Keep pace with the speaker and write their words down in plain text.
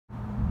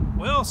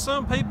Well,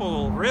 some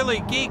people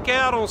really geek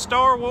out on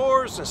Star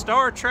Wars and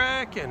Star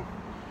Trek and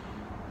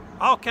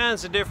all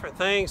kinds of different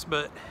things,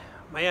 but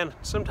man,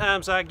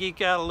 sometimes I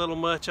geek out a little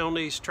much on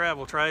these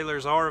travel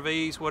trailers,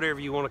 RVs, whatever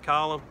you want to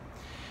call them.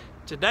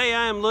 Today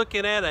I am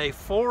looking at a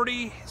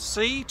 40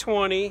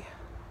 C20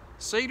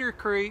 Cedar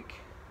Creek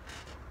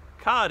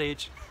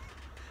Cottage.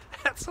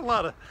 That's a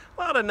lot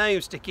of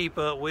names to keep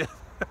up with.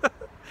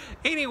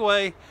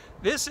 Anyway,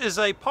 this is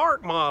a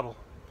park model.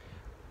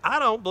 I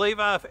don't believe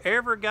I've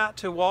ever got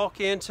to walk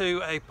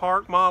into a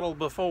park model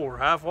before.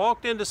 I've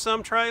walked into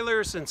some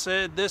trailers and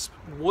said this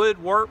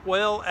would work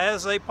well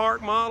as a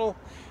park model,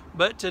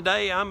 but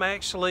today I'm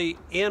actually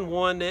in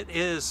one that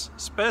is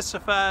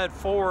specified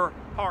for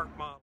park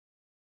model.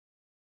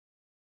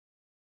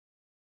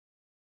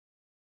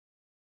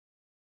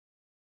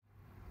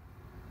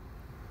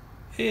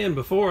 And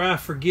before I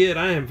forget,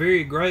 I am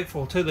very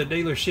grateful to the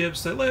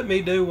dealerships that let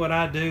me do what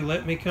I do.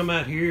 Let me come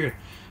out here and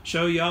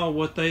show y'all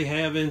what they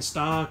have in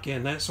stock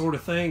and that sort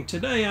of thing.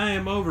 Today I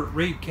am over at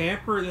Reed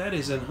Camper. That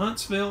is in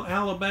Huntsville,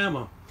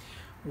 Alabama.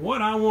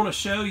 What I want to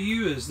show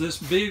you is this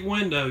big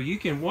window. You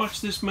can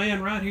watch this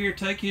man right here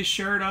take his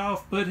shirt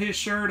off, put his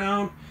shirt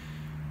on.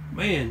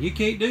 Man, you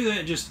can't do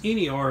that in just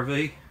any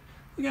RV.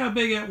 Look how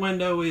big that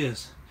window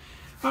is.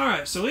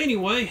 Alright, so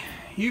anyway,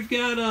 you've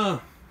got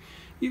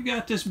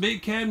this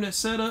big cabinet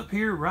set up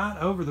here right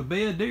over the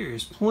bed. There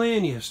is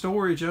plenty of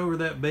storage over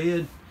that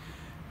bed.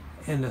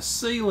 And the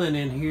ceiling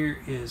in here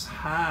is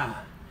high.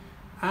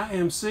 I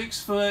am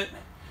 6 foot.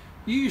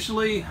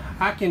 Usually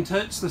I can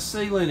touch the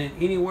ceiling in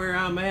anywhere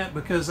I'm at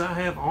because I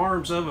have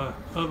arms of an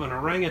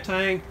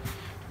orangutan,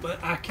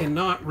 but I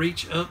cannot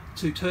reach up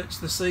to touch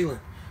the ceiling.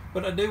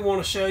 But I do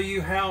want to show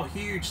you how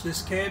huge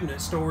this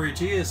cabinet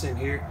storage is in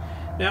here.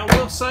 Now I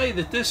will say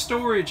that this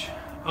storage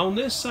on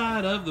this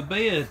side of the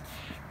bed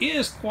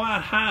is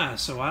quite high,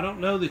 so I don't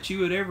know that you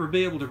would ever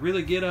be able to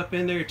really get up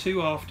in there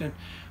too often.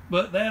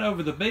 But that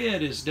over the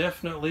bed is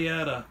definitely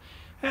at a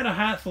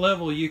height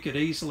level you could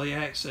easily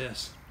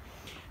access.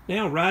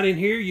 Now right in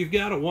here you've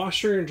got a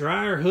washer and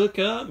dryer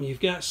hookup.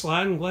 You've got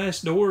sliding glass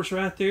doors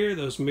right there,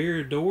 those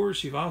mirrored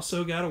doors. You've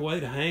also got a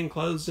way to hang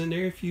clothes in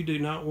there if you do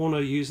not want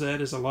to use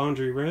that as a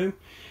laundry room.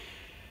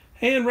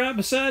 And right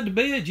beside the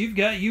bed you've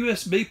got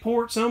USB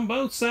ports on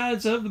both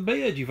sides of the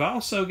bed. You've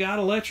also got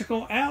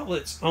electrical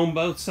outlets on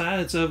both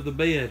sides of the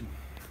bed.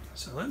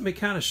 So let me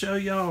kind of show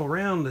y'all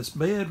around this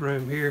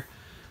bedroom here.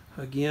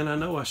 Again, I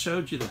know I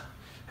showed you the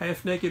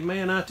half-naked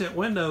man out that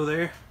window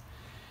there.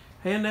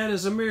 And that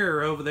is a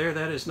mirror over there.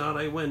 That is not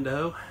a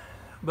window.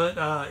 But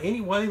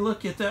anyway,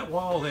 look at that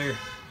wall there.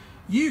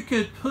 You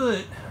could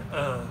put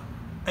a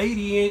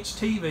 80-inch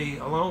TV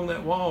along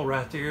that wall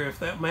right there if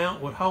that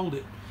mount would hold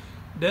it.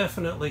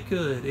 Definitely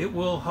could. It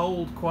will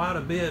hold quite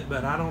a bit,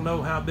 but I don't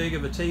know how big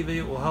of a TV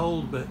it will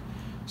hold. But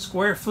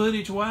square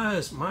footage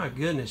wise, my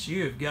goodness,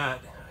 you have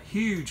got a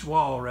huge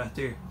wall right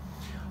there.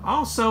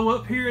 Also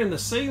up here in the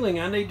ceiling,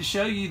 I need to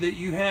show you that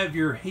you have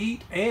your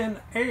heat and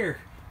air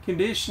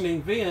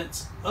conditioning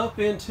vents up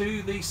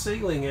into the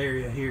ceiling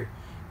area here.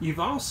 You've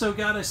also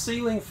got a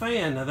ceiling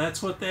fan. Now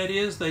that's what that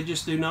is. They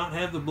just do not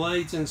have the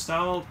blades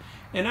installed.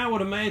 And I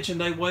would imagine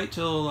they wait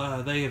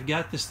till they have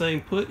got this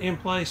thing put in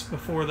place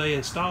before they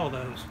install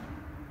those.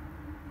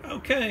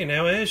 Okay,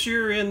 now as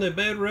you're in the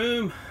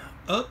bedroom,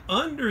 up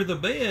under the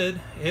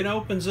bed, it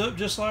opens up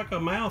just like a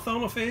mouth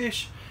on a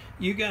fish.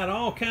 You got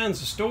all kinds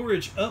of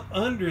storage up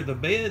under the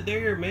bed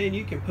there. Man,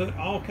 you can put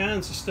all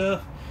kinds of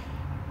stuff,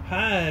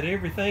 hide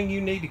everything you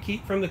need to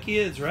keep from the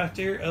kids right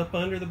there up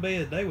under the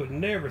bed. They would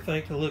never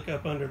think to look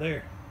up under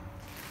there.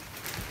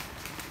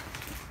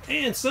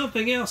 And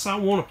something else I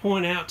want to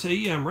point out to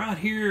you, I'm right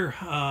here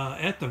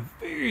at the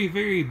very,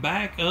 very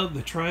back of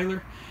the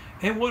trailer.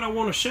 And what I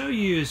want to show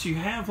you is you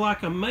have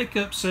like a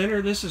makeup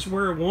center. This is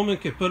where a woman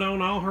could put on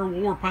all her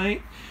war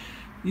paint.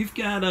 You've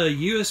got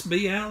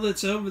USB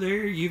outlets over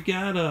there. You've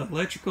got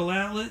electrical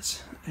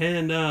outlets.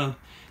 And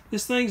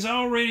this thing's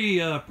already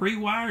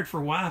pre-wired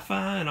for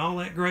Wi-Fi and all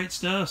that great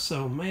stuff.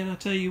 So, man, I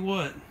tell you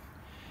what,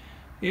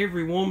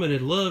 every woman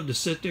would love to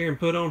sit there and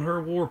put on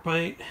her war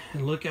paint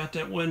and look out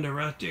that window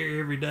right there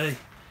every day.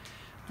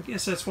 I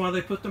guess that's why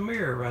they put the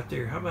mirror right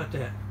there. How about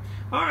that?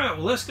 All right,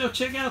 well, let's go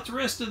check out the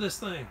rest of this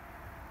thing.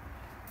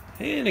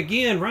 And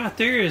again, right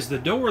there is the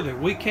door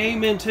that we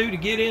came into to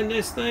get in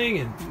this thing.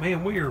 And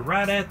man, we are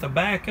right at the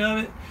back of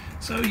it.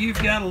 So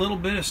you've got a little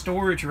bit of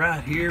storage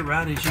right here,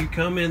 right as you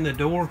come in the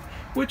door,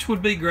 which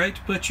would be great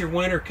to put your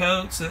winter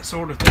coats, that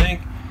sort of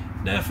thing.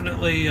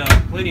 Definitely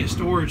plenty of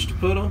storage to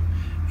put them.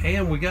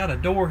 And we got a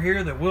door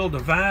here that will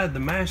divide the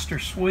master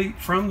suite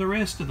from the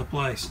rest of the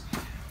place.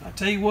 I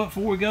tell you what,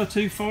 before we go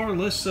too far,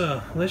 let's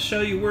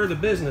show you where the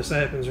business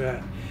happens,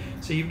 right?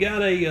 So you've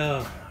got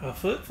a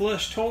foot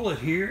flush toilet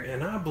here,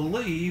 and I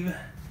believe,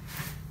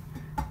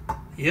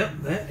 yep,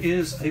 that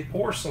is a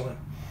porcelain.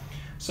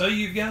 So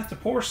you've got the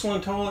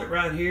porcelain toilet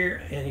right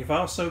here, and you've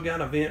also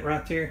got a vent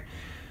right there.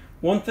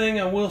 One thing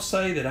I will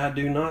say that I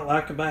do not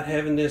like about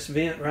having this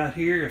vent right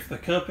here, if the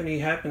company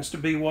happens to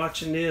be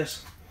watching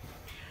this,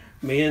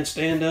 men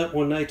stand up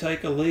when they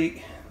take a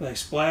leak, they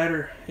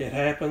splatter, it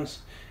happens.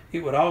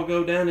 it would all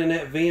go down in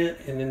that vent,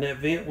 and then that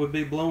vent would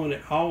be blowing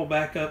it all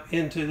back up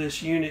into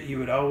this unit. You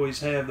would always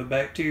have the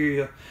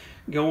bacteria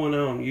going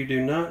on. You do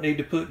not need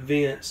to put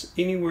vents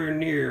anywhere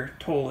near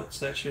toilets.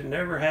 That should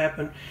never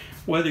happen,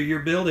 whether you're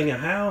building a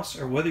house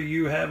or whether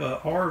you have a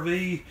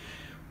RV,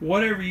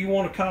 whatever you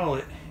want to call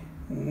it.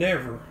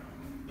 Never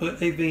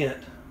put a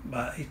vent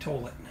by a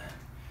toilet.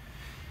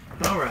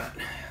 All right,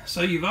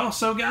 so you've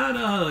also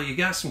got you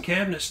got some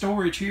cabinet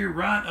storage here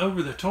right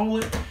over the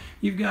toilet.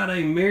 You've got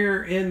a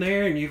mirror in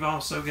there, and you've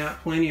also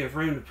got plenty of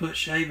room to put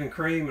shaving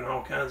cream and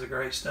all kinds of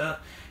great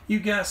stuff.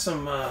 You've got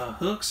some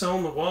hooks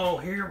on the wall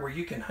here where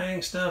you can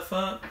hang stuff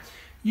up.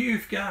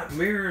 You've got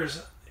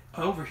mirrors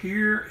over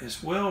here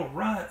as well,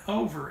 right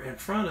over in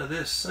front of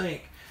this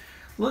sink.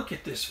 Look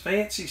at this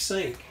fancy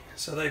sink.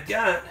 So they've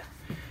got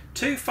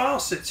two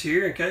faucets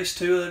here in case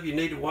two of you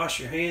need to wash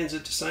your hands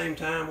at the same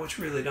time, which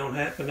really don't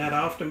happen that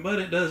often, but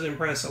it does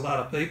impress a lot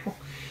of people.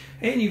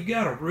 And you've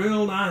got a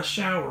real nice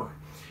shower.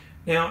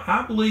 Now,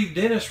 I believe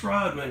Dennis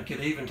Rodman could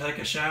even take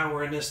a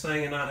shower in this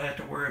thing and not have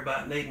to worry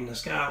about needing a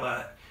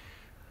skylight.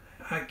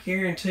 I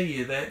guarantee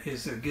you that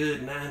is a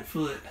good 9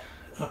 foot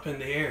up in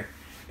the air.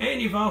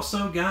 And you've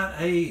also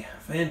got a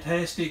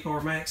fantastic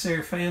or max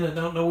air fan. I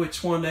don't know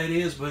which one that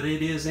is, but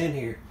it is in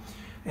here.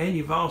 And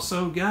you've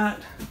also got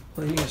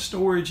plenty of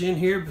storage in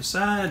here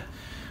beside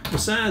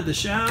the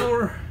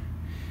shower.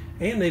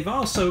 And they've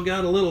also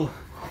got a little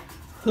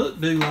hook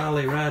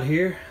doolally right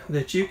here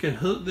that you can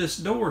hook this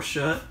door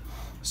shut,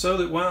 so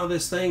that while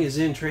this thing is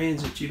in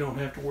transit, you don't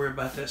have to worry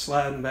about that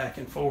sliding back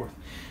and forth.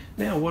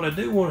 Now, what I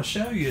do want to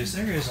show you is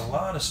there is a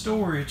lot of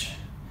storage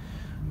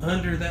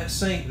under that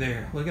sink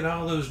there. Look at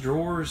all those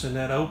drawers and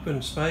that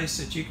open space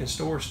that you can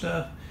store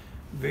stuff.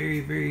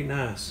 Very, very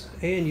nice.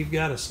 And you've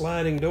got a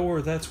sliding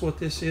door. That's what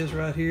this is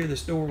right here.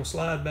 This door will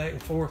slide back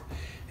and forth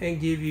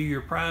and give you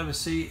your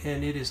privacy,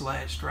 and it is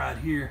latched right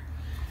here.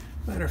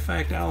 Matter of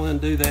fact, I'll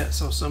undo that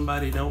so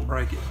somebody don't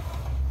break it.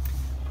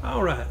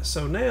 All right,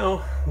 so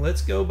now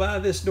let's go by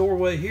this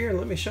doorway here and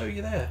let me show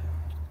you that.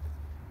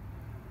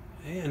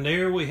 And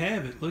there we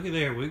have it. Look at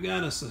there. We've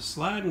got us a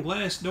sliding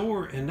glass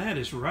door, and that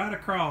is right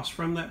across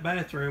from that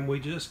bathroom we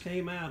just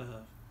came out of.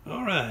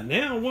 All right,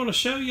 now I want to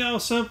show y'all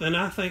something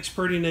I think's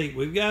pretty neat.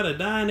 We've got a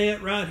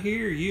dinette right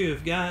here. You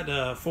have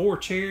got 4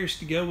 chairs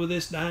to go with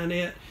this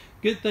dinette.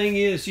 Good thing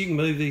is you can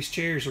move these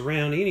chairs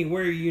around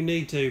anywhere you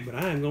need to, but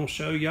I am going to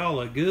show y'all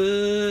a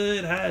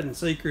good hiding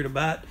secret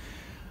about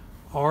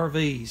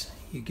RVs.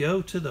 You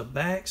go to the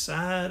back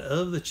side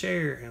of the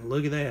chair and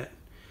look at that.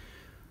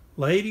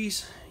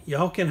 Ladies,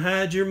 y'all can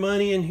hide your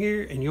money in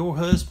here and your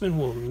husband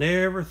will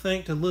never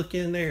think to look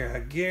in there. I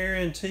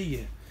guarantee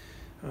you.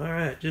 All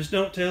right, just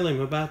don't tell him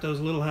about those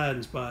little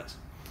hiding spots.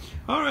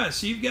 All right,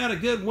 so you've got a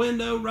good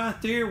window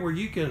right there where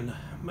you can,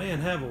 man,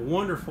 have a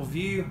wonderful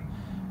view.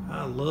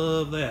 I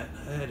love that.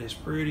 That is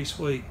pretty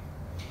sweet.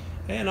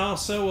 And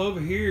also over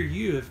here,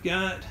 you have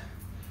got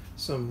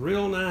some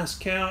real nice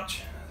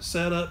couch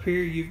set up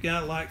here. You've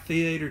got like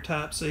theater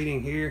type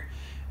seating here,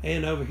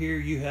 and over here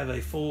you have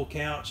a full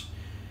couch.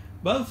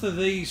 Both of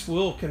these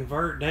will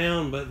convert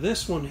down, but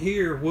this one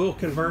here will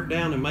convert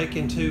down and make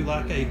into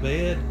like a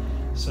bed.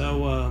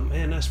 So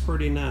man, that's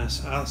pretty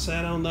nice. I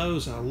sat on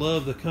those. I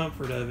love the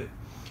comfort of it.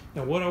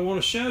 Now what I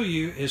want to show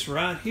you is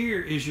right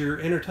here is your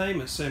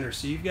entertainment center.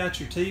 So you've got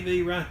your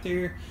TV right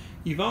there.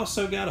 You've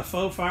also got a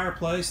faux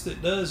fireplace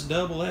that does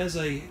double as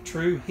a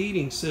true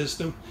heating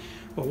system.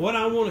 But what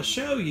I want to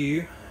show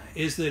you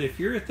is that if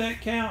you're at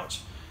that couch,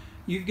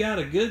 you've got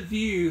a good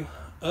view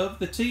of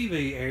the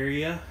TV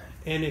area,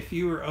 and if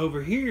you are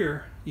over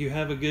here, you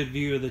have a good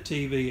view of the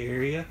TV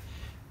area,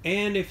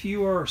 and if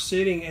you are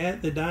sitting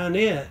at the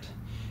dinette,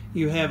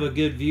 you have a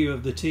good view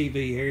of the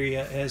TV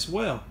area as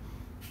well.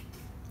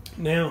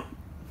 Now,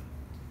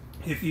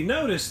 if you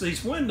notice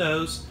these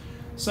windows,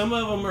 some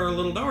of them are a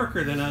little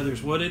darker than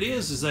others. What it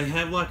is they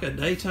have like a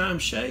daytime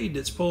shade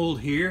that's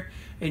pulled here,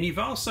 and you've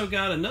also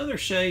got another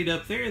shade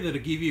up there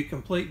that'll give you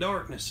complete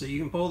darkness. So you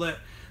can pull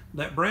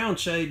that brown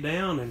shade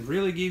down and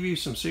really give you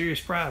some serious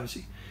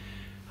privacy.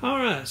 All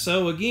right,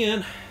 so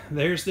again,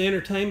 there's the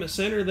entertainment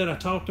center that I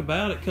talked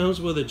about. It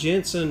comes with a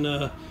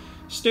Jensen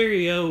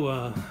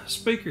stereo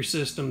speaker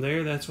system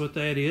there. That's what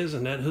that is,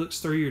 and that hooks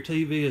through your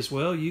TV as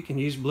well. You can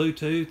use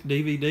Bluetooth,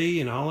 DVD,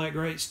 and all that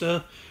great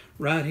stuff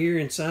right here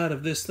inside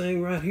of this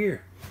thing right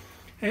here.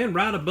 And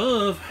right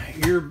above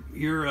your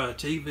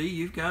TV,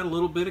 you've got a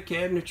little bit of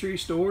cabinetry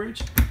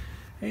storage.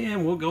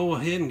 And we'll go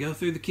ahead and go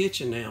through the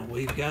kitchen now.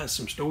 We've got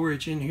some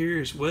storage in here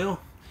as well.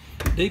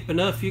 Deep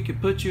enough you could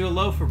put you a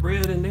loaf of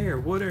bread in there,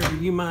 whatever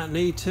you might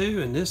need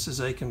to. And this is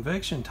a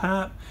convection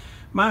type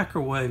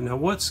microwave. Now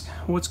what's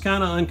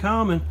kind of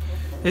uncommon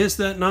is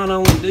that not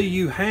only do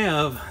you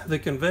have the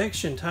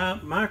convection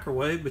type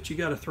microwave, but you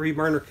got a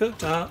 3-burner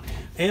cooktop,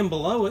 and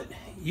below it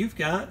you've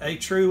got a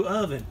true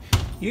oven.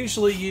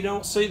 Usually you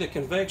don't see the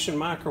convection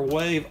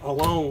microwave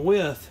along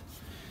with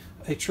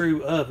a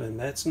true oven.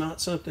 That's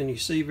not something you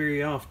see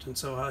very often,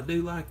 so I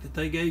do like that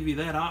they gave you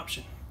that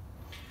option.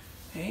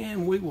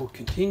 And we will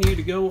continue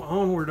to go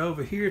onward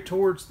over here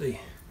towards the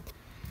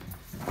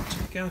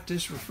Check out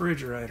this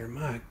refrigerator.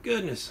 My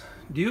goodness.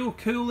 Dual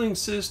cooling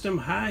system,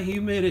 high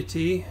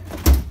humidity.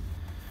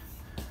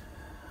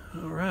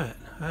 Alright,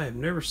 I have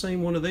never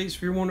seen one of these.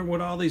 If you're wondering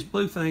what all these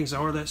blue things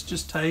are, that's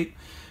just tape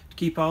to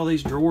keep all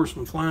these drawers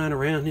from flying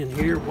around in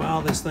here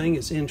while this thing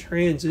is in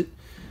transit.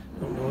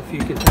 I don't know if you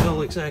can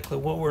tell exactly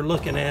what we're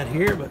looking at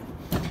here, but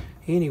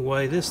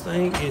anyway, this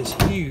thing is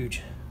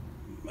huge.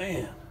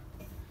 Man,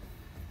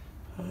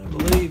 I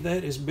believe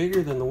that is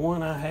bigger than the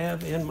one I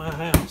have in my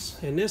house.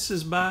 And this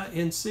is by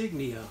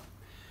Insignia.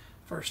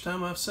 First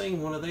time I've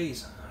seen one of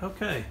these.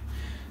 Okay.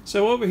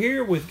 So over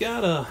here we've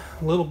got a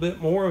little bit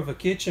more of a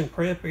kitchen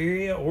prep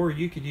area, or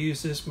you could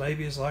use this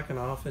maybe as like an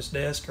office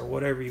desk or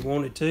whatever you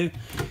wanted to.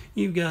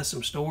 You've got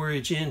some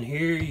storage in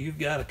here. You've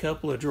got a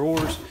couple of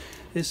drawers.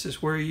 This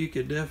is where you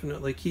could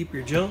definitely keep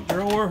your junk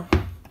drawer.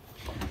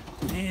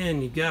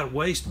 And you've got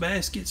waste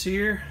baskets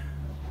here.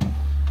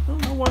 I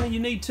don't know why you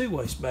need 2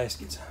 waste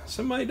baskets.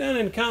 Somebody down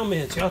in the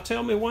comments, y'all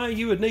tell me why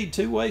you would need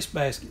 2 waste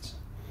baskets.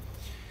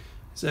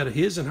 Is that a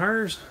his and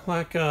hers?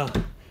 Like,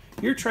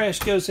 your trash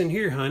goes in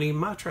here, honey.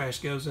 My trash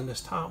goes in this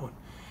top one.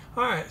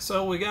 Alright,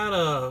 so we got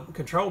a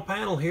control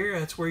panel here.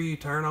 That's where you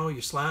turn all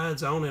your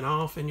slides on and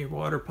off and your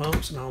water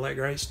pumps and all that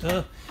great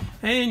stuff.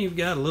 And you've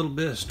got a little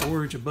bit of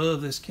storage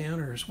above this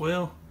counter as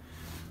well.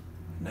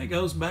 And that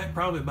goes back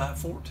probably about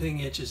 14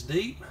 inches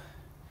deep.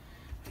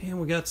 And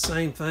we got the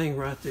same thing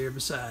right there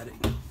beside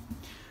it.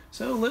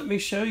 So let me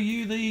show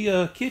you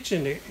the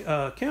kitchen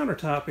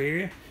countertop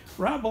area.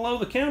 Right below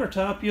the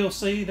countertop, you'll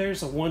see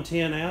there's a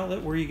 110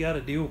 outlet where you got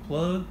a dual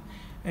plug.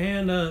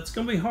 And it's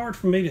going to be hard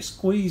for me to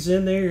squeeze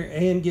in there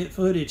and get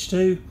footage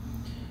too.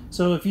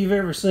 So if you've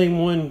ever seen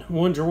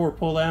one drawer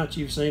pull out,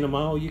 you've seen them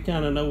all. You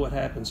kind of know what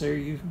happens there.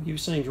 You've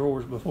seen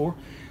drawers before.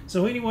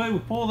 So anyway, we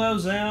pull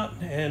those out,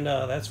 and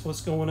that's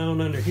what's going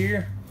on under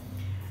here.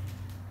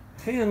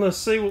 And let's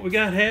see what we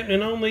got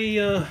happening on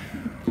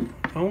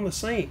the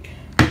sink.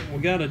 We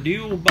got a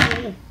dual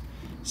bowl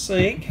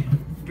sink.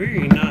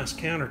 Very nice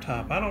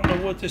countertop. I don't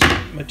know what this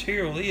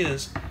material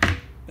is,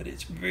 but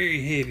it's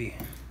very heavy.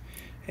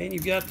 And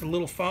you've got the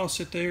little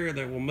faucet there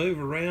that will move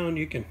around.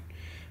 You can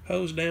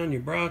hose down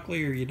your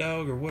broccoli or your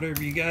dog or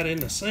whatever you got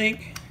in the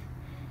sink.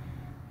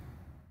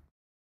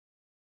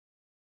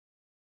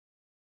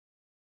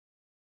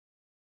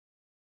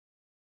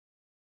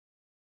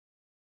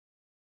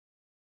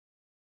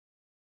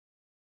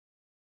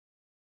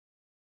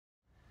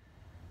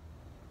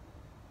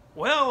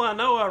 Well, I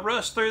know I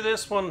rushed through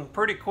this one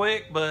pretty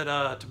quick,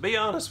 but to be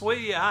honest with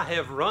you, I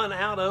have run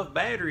out of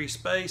battery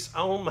space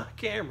on my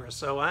camera,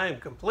 so I am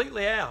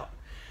completely out.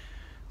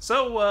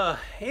 So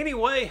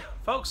anyway,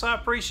 folks, I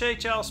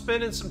appreciate y'all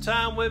spending some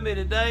time with me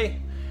today.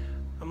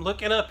 I'm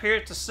looking up here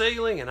at the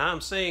ceiling, and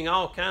I'm seeing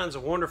all kinds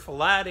of wonderful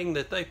lighting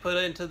that they put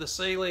into the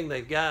ceiling.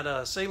 They've got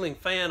a ceiling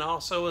fan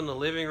also in the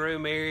living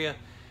room area.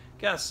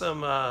 Got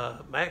some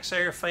Max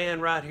Air fan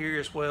right here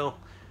as well.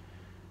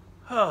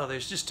 Oh,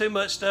 there's just too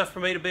much stuff for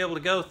me to be able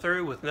to go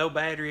through with no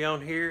battery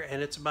on here,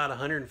 and it's about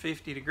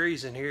 150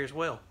 degrees in here as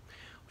well.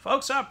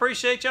 Folks, I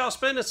appreciate y'all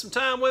spending some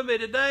time with me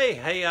today.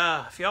 Hey,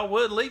 if y'all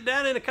would, leave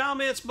down in the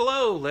comments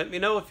below. Let me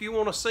know if you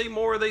want to see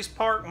more of these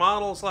park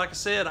models. Like I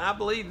said, I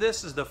believe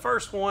this is the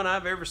first one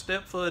I've ever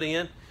stepped foot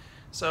in.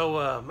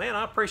 So, man,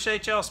 I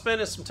appreciate y'all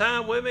spending some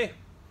time with me.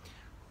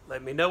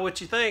 Let me know what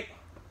you think.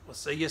 We'll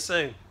see you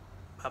soon.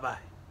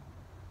 Bye-bye.